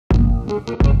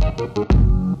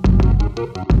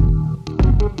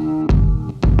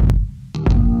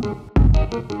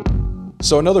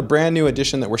So another brand new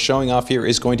addition that we're showing off here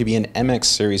is going to be an MX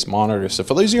series monitor. So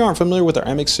for those of you who aren't familiar with our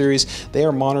MX series, they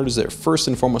are monitors that first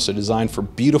and foremost are designed for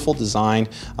beautiful design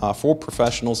for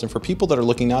professionals and for people that are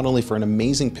looking not only for an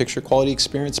amazing picture quality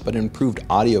experience, but an improved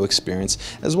audio experience,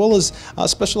 as well as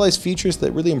specialized features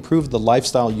that really improve the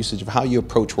lifestyle usage of how you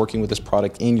approach working with this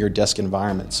product in your desk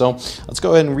environment. So let's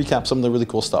go ahead and recap some of the really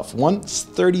cool stuff. One,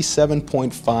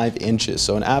 37.5 inches,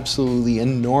 so an absolutely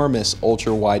enormous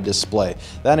ultra wide display.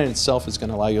 That in itself is going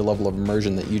to allow you a level of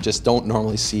immersion that you just don't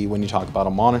normally see when you talk about a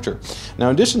monitor. Now,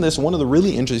 in addition to this, one of the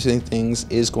really interesting things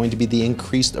is going to be the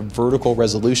increased vertical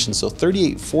resolution. So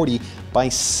 3840 by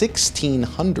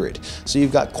 1600. So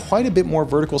you've got quite a bit more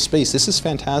vertical space. This is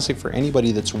fantastic for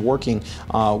anybody that's working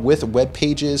with web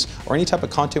pages or any type of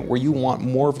content where you want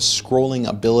more of a scrolling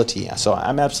ability. So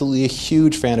I'm absolutely a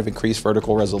huge fan of increased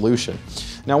vertical resolution.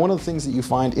 Now, one of the things that you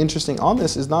find interesting on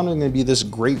this is not only going to be this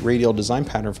great radial design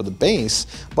pattern for the base,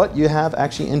 but you have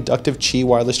actually inductive Qi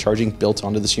wireless charging built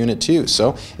onto this unit too.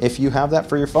 So if you have that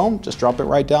for your phone, just drop it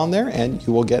right down there and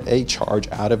you will get a charge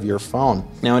out of your phone.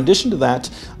 Now, in addition to that,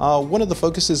 one of the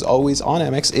focuses always on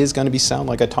MX is going to be sound,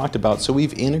 like I talked about. So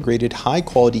we've integrated high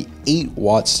quality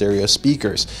 8-watt stereo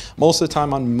speakers. Most of the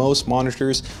time on most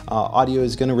monitors, audio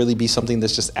is going to really be something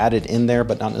that's just added in there,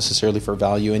 but not necessarily for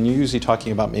value. And you're usually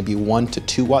talking about maybe 1 to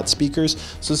 2-watt speakers.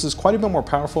 So this is quite a bit more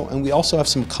powerful. And we also have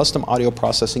some custom audio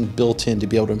processing built in to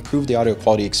be able to improve the audio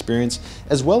quality experience,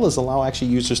 as well as allow actually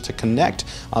users to connect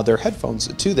their headphones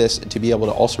to this to be able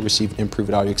to also receive an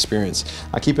improved audio experience.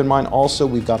 Keep in mind also,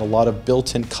 we've got a lot of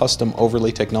built-in custom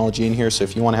overlay technology in here. So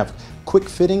if you want to have quick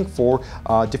fitting for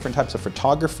different types of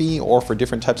photography or for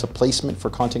different types of placement for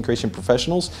content creation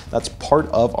professionals, that's part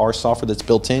of our software that's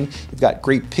built in. You've got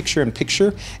great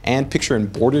picture-in-picture and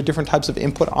picture-in-border different types of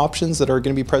input options that are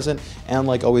going to be present. And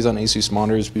like always on ASUS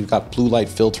monitors, we've got blue light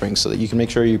filtering so that you can make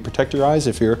sure you protect your eyes.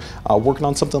 If you're working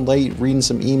on something late, reading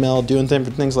some email, doing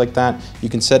different things like that, you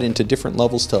can set it into different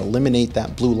levels to eliminate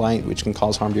that blue light, which can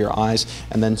cause harm to your eyes,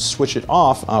 and then switch it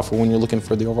off for when you're looking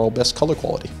for the overall best color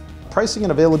quality. Pricing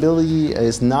and availability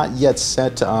is not yet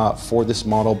set for this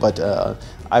model, but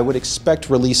I would expect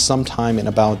release sometime in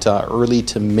about early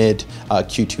to mid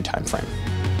Q2 timeframe.